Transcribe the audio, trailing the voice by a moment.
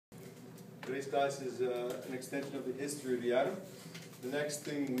Today's class is an extension of the history of the atom. The next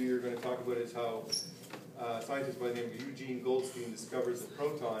thing we are going to talk about is how a scientist by the name of Eugene Goldstein discovers the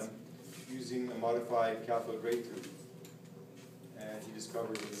proton using a modified cathode ray tube. And he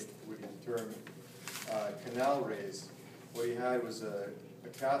discovered what he termed canal rays. What he had was a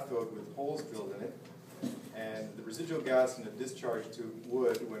cathode with holes drilled in it, and the residual gas in a discharge tube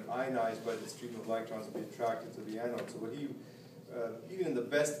would, when ionized by the stream of electrons, be attracted to the anode. So what he, even in the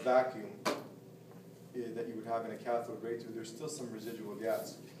best vacuum that you would have in a cathode ray tube, there's still some residual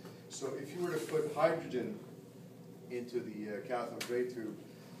gas. So if you were to put hydrogen into the cathode ray tube,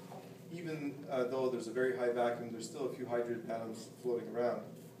 even though there's a very high vacuum, there's still a few hydrogen atoms floating around.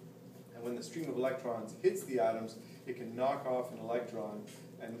 And when the stream of electrons hits the atoms, it can knock off an electron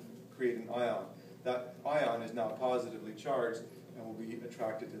and create an ion. That ion is now positively charged and will be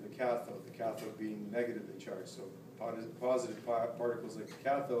attracted to the cathode being negatively charged. So positive particles like the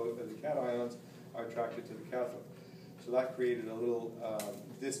cathode, the cations, are attracted to the cathode. So that created a little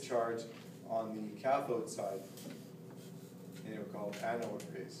discharge on the cathode side, and they were called anode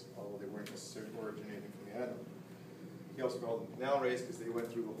rays, although they weren't necessarily originating from the anode. He also called them canal rays because they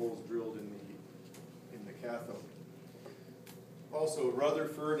went through the holes drilled in the cathode. Also,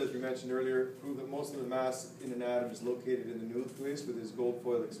 Rutherford, as we mentioned earlier, proved that most of the mass in an atom is located in the nucleus with his gold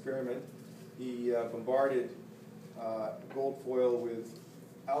foil experiment. He bombarded gold foil with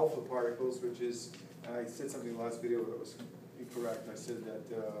alpha particles, which is, I said something in the last video that was incorrect. I said that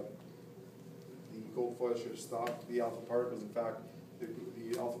the gold foil should have stopped the alpha particles. In fact,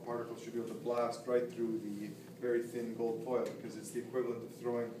 the alpha particles should be able to blast right through the very thin gold foil, because it's the equivalent of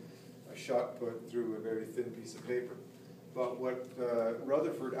throwing a shot put through a very thin piece of paper. But what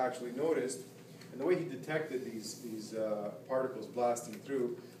Rutherford actually noticed, and the way he detected these particles blasting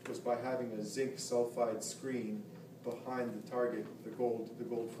through, was by having a zinc sulfide screen behind the target, the gold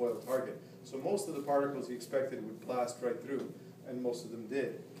foil target. So most of the particles he expected would blast right through, and most of them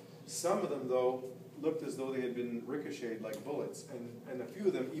did. Some of them, though, looked as though they had been ricocheted like bullets, and a few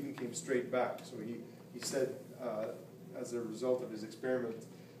of them even came straight back. So he said, as a result of his experimental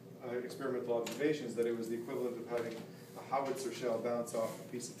observations, that it was the equivalent of having a howitzer shell bounce off a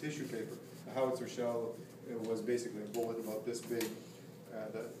piece of tissue paper. A howitzer shell was basically a bullet about this big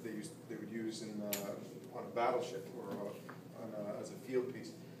that they would use on a battleship or as a field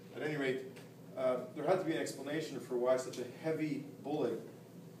piece. At any rate, there had to be an explanation for why such a heavy bullet,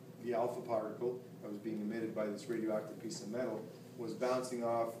 the alpha particle that was being emitted by this radioactive piece of metal, was bouncing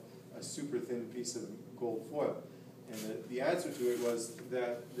off a super thin piece of gold foil. And the answer to it was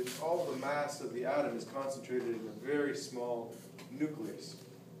that all the mass of the atom is concentrated in a very small nucleus.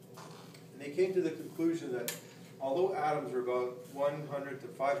 And they came to the conclusion that although atoms are about 100 to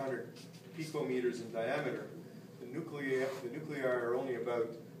 500 picometers in diameter, the nuclei are only about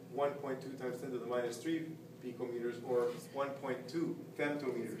 1.2 times 10 to the minus 3 picometers, or 1.2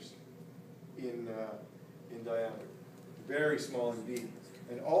 femtometers in diameter. Very small indeed.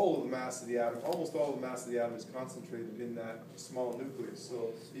 And all of the mass of the atom, almost all of the mass of the atom, is concentrated in that small nucleus.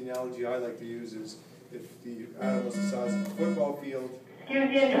 So the analogy I like to use is, if the atom was the size of a football field. Excuse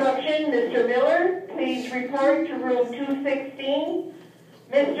the interruption, Mr. Miller, please report to room 216.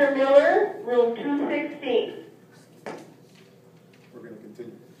 Mr. Miller, room 216. We're going to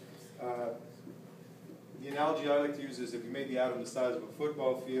continue. The analogy I like to use is, if you made the atom the size of a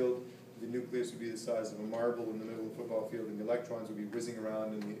football field, the nucleus would be the size of a marble in the middle of the football field, and the electrons would be whizzing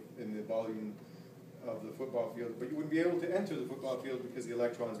around in the volume of the football field. But you wouldn't be able to enter the football field because the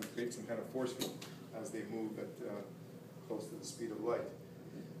electrons would create some kind of force field as they move at close to the speed of light,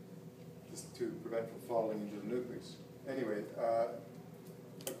 just to prevent from falling into the nucleus. Anyway,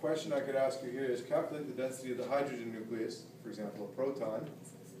 a question I could ask you here is, calculate the density of the hydrogen nucleus, for example, a proton,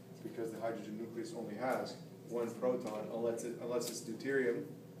 because the hydrogen nucleus only has one proton, unless it's deuterium.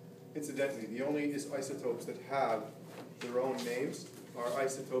 Incidentally, the only isotopes that have their own names are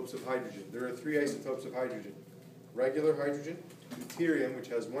isotopes of hydrogen. There are 3 isotopes of hydrogen: regular hydrogen, deuterium, which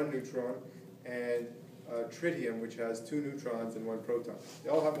has 1 neutron, and tritium, which has 2 neutrons and 1 proton. They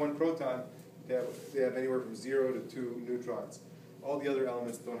all have 1 proton. They have anywhere from 0 to 2 neutrons. All the other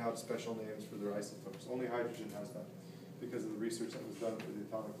elements don't have special names for their isotopes. Only hydrogen has that, because of the research that was done for the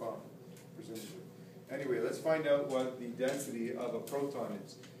atomic bomb, presumably. Anyway, let's find out what the density of a proton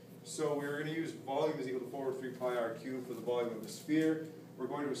is. So we're going to use volume is equal to 4 over 3 pi r cubed for the volume of a sphere. We're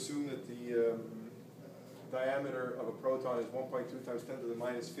going to assume that the diameter of a proton is 1.2 times 10 to the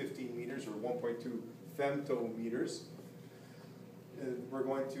minus 15 meters, or 1.2 femtometers. We're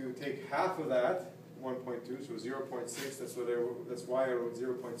going to take half of that, 1.2, so 0.6. That's why I wrote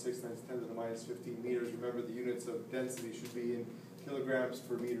 0.6 times 10 to the minus 15 meters. Remember, the units of density should be in kilograms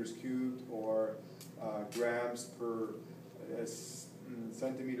per meters cubed or grams per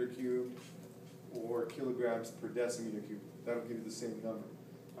centimeter cubed or kilograms per decimeter cubed. That'll give you the same number.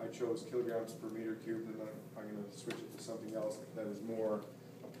 I chose kilograms per meter cubed, and I'm going to switch it to something else that is more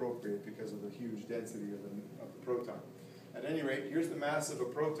appropriate because of the huge density of the proton. At any rate, here's the mass of a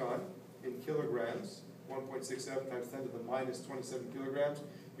proton in kilograms, 1.67 times 10 to the minus 27 kilograms.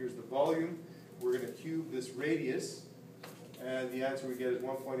 Here's the volume. We're going to cube this radius, and the answer we get is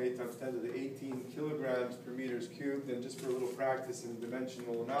 1.8 times 10 to the 18 kilograms per meters cubed. And just for a little practice in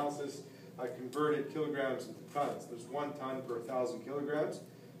dimensional analysis, I converted kilograms into tons. There's 1 ton per 1,000 kilograms,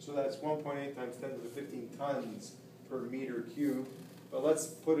 so that's 1.8 times 10 to the 15 tons per meter cubed. But let's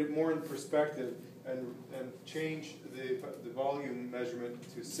put it more in perspective and change the volume measurement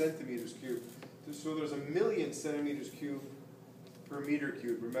to centimeters cubed. So there's 1,000,000 centimeters cubed per meter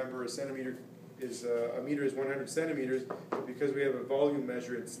cubed. Remember, a meter is 100 centimeters, but because we have a volume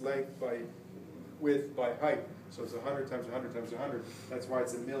measure, it's length by width by height. So it's 100 times 100 times 100. That's why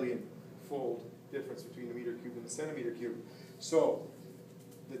it's 1,000,000-fold difference between the meter cube and the centimeter cube. So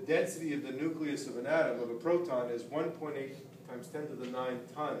the density of the nucleus of an atom, of a proton, is 1.8 times 10 to the 9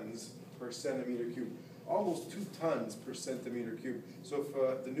 tons per centimeter cubed. Almost 2 tons per centimeter cubed. So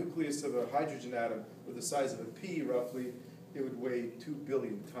if the nucleus of a hydrogen atom were the size of a pea, roughly, it would weigh 2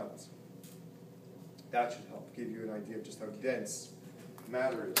 billion tons. That should help give you an idea of just how dense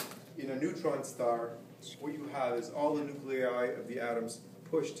matter is. In a neutron star, what you have is all the nuclei of the atoms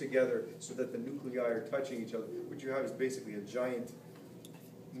pushed together so that the nuclei are touching each other. What you have is basically a giant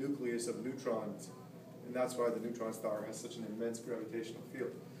nucleus of neutrons, and that's why the neutron star has such an immense gravitational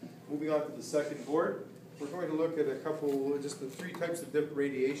field. Moving on to the second board, we're going to look at just the 3 types of different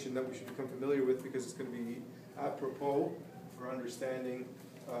radiation that we should become familiar with, because it's going to be apropos for understanding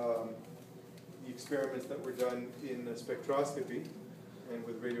the experiments that were done in spectroscopy and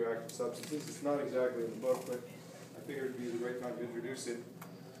with radioactive substances. It's not exactly in the book, but I figured it would be the right time to introduce it.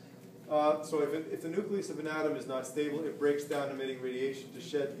 So if the nucleus of an atom is not stable, it breaks down emitting radiation to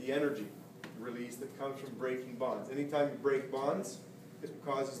shed the energy release that comes from breaking bonds. Anytime you break bonds, it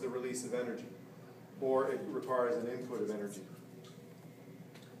causes the release of energy, or it requires an input of energy.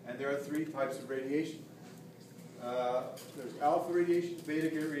 And there are 3 types of radiation. There's alpha radiation, beta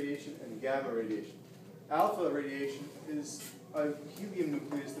radiation, and gamma radiation. Alpha radiation is a helium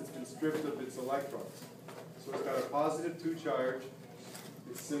nucleus that's been stripped of its electrons. So it's got a positive 2 charge.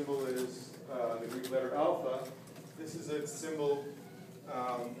 Its symbol is the Greek letter alpha. This is its symbol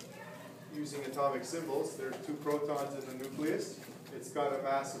using atomic symbols. There's 2 protons in the nucleus. It's got a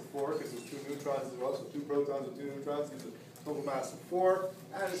mass of 4 because there's 2 neutrons as well. So 2 protons and 2 neutrons gives a total mass of 4.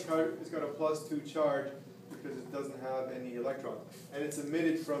 And it's got a plus 2 charge because it doesn't have any electrons. And it's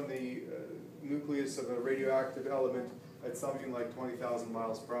emitted from the nucleus of a radioactive element at something like 20,000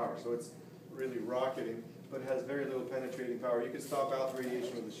 miles per hour. So it's really rocketing, but has very little penetrating power. You can stop alpha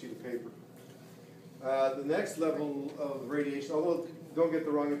radiation with a sheet of paper. The next level of radiation, although don't get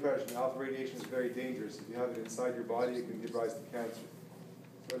the wrong impression, alpha radiation is very dangerous. If you have it inside your body, it can give rise to cancer.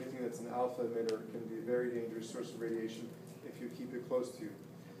 So anything that's an alpha emitter can be a very dangerous source of radiation if you keep it close to you.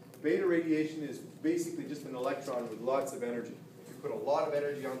 Beta radiation is basically just an electron with lots of energy. If you put a lot of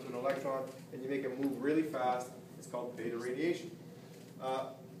energy onto an electron and you make it move really fast, it's called beta radiation.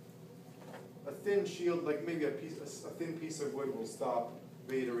 A thin shield, like maybe a thin piece of wood, will stop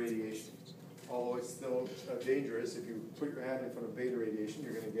beta radiation. Although it's still dangerous. If you put your hand in front of beta radiation,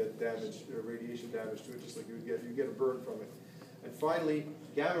 you're going to get damage, radiation damage to it, just like you get a burn from it. And finally,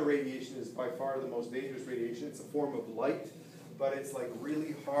 gamma radiation is by far the most dangerous radiation. It's a form of light, but it's like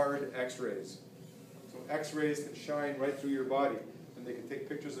really hard X-rays. So X-rays can shine right through your body, and they can take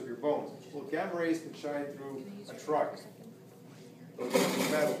pictures of your bones. Well, gamma rays can shine through a truck. Those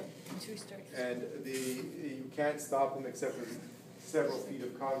are metal. And you can't stop them except for several feet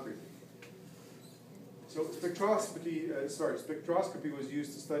of concrete. So spectroscopy was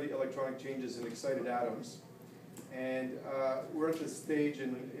used to study electronic changes in excited atoms. And we're at this stage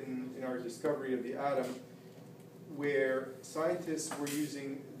in our discovery of the atom where scientists were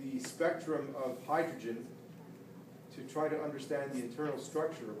using the spectrum of hydrogen to try to understand the internal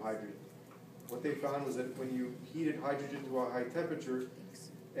structure of hydrogen. What they found was that when you heated hydrogen to a high temperature,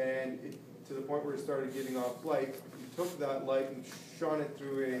 and to the point where it started giving off light, you took that light and shone it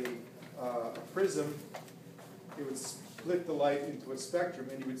through a prism. It would split the light into a spectrum,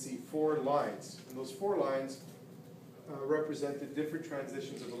 and you would see 4 lines. And those 4 lines represented different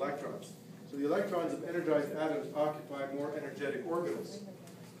transitions of electrons. So the electrons of energized atoms occupy more energetic orbitals.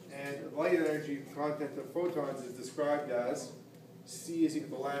 And the light energy content of photons is described as C is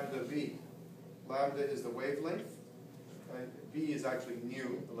equal to lambda V. Lambda is the wavelength, and V is actually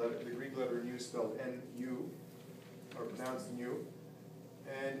nu, the Greek letter nu spelled N-U, or pronounced nu.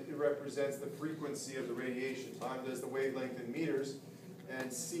 And it represents the frequency of the radiation. Lambda is the wavelength in meters,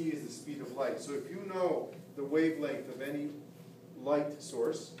 and c is the speed of light. So if you know the wavelength of any light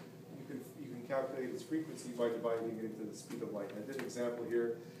source, you can calculate its frequency by dividing it into the speed of light. And I did an example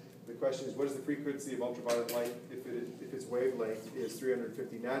here. The question is, what is the frequency of ultraviolet light if its wavelength is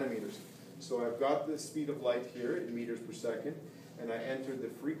 350 nanometers? So I've got the speed of light here in meters per second, and I entered the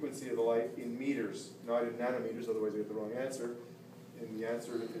frequency of the light in meters, not in nanometers, otherwise we get the wrong answer. And the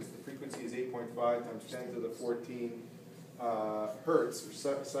answer is the frequency is 8.5 times 10 to the 14 hertz,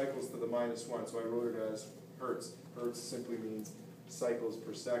 or cycles to the -1. So I wrote it as hertz. Hertz simply means cycles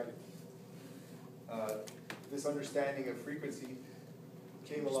per second. This understanding of frequency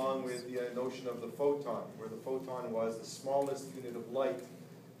came along with the notion of the photon, where the photon was the smallest unit of light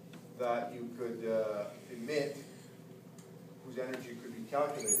that you could emit, whose energy could be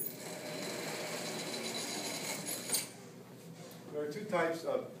calculated. There are two types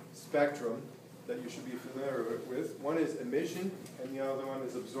of spectrum that you should be familiar with. One is emission, and the other one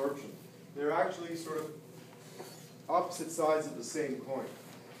is absorption. They're actually sort of opposite sides of the same coin.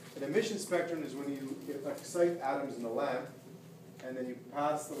 An emission spectrum is when you excite atoms in a lamp, and then you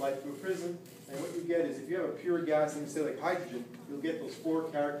pass the light through a prism, and what you get is, if you have a pure gas, and you say like hydrogen, you'll get those four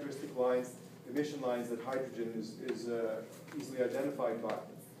characteristic lines, emission lines, that hydrogen is easily identified by.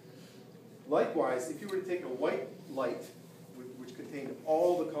 Likewise, if you were to take a white light, which contained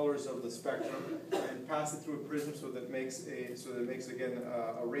all the colors of the spectrum, and pass it through a prism so that it makes again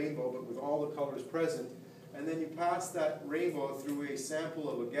a rainbow, but with all the colors present, and then you pass that rainbow through a sample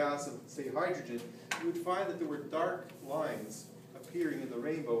of a gas of, say, hydrogen, you would find that there were dark lines appearing in the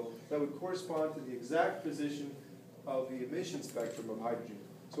rainbow that would correspond to the exact position of the emission spectrum of hydrogen.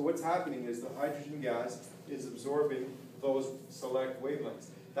 So what's happening is the hydrogen gas is absorbing those select wavelengths.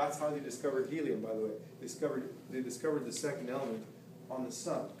 That's how they discovered helium, by the way. They discovered the second element on the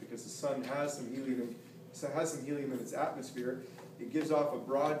sun, because the sun has some helium in its atmosphere. It gives off a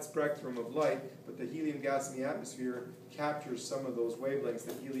broad spectrum of light, but the helium gas in the atmosphere captures some of those wavelengths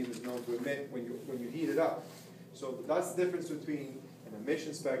that helium is known to emit when you heat it up. So that's the difference between an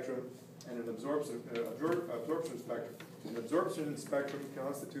emission spectrum and an absorption spectrum. An absorption spectrum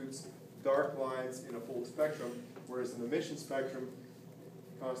constitutes dark lines in a full spectrum, whereas an emission spectrum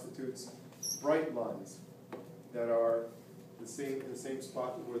constitutes bright lines that are in the same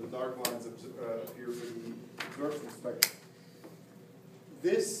spot where the dark lines appear for the absorption spectrum.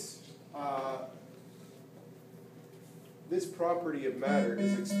 This property of matter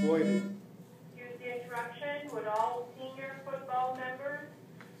is exploited. Here's the interruption. Would all senior football members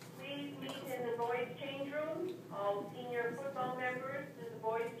please meet in the boys' change room? All senior football members to the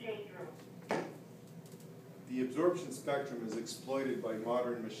boys' change room. The absorption spectrum is exploited by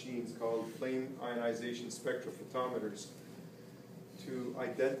modern machines called flame ionization spectrophotometers to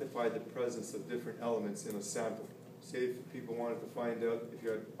identify the presence of different elements in a sample. Say if people wanted to find out if you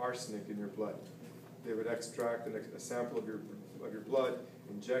had arsenic in your blood, they would extract a sample of your blood,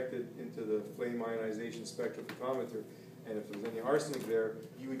 inject it into the flame ionization spectrophotometer, and if there's any arsenic there,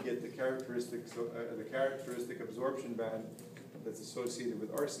 you would get the characteristic absorption band that's associated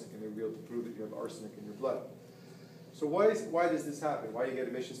with arsenic, and they would be able to prove that you have arsenic in your blood. So why does this happen? Why do you get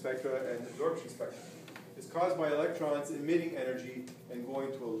emission spectra and absorption spectra? It's caused by electrons emitting energy and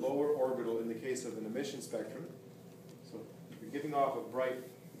going to a lower orbital in the case of an emission spectrum. So if you're giving off a bright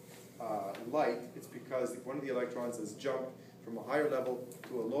light, it's because one of the electrons has jumped from a higher level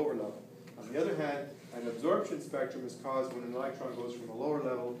to a lower level. On the other hand, an absorption spectrum is caused when an electron goes from a lower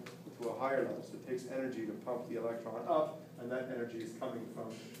level to a higher level. So it takes energy to pump the electron up, and that energy is coming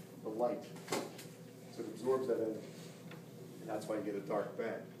from the light. So it absorbs that energy. And that's why you get a dark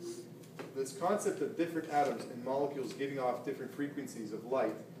band. This concept of different atoms and molecules giving off different frequencies of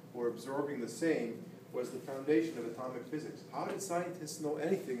light or absorbing the same was the foundation of atomic physics. How did scientists know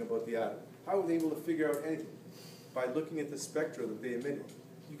anything about the atom? How were they able to figure out anything? By looking at the spectra that they emitted.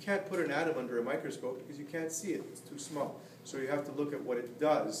 You can't put an atom under a microscope because you can't see it. It's too small. So you have to look at what it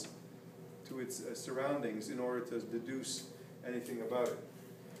does to its surroundings in order to deduce anything about it.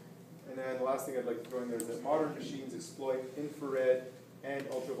 And then the last thing I'd like to throw in there is that modern machines exploit infrared and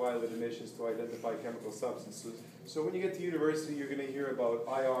ultraviolet emissions to identify chemical substances. So when you get to university, you're going to hear about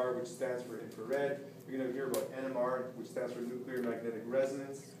IR, which stands for infrared. You're going to hear about NMR, which stands for nuclear magnetic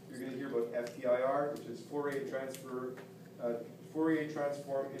resonance. You're going to hear about FTIR, which is Fourier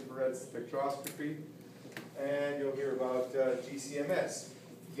transform infrared spectroscopy. And you'll hear about GCMS,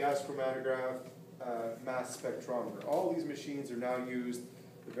 gas chromatograph, mass spectrometer. All these machines are now used.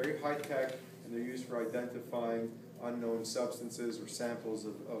 They're very high tech, and they're used for identifying unknown substances or samples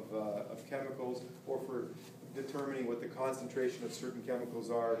of chemicals, or for determining what the concentration of certain chemicals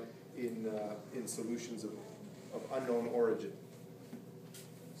are in solutions of unknown origin.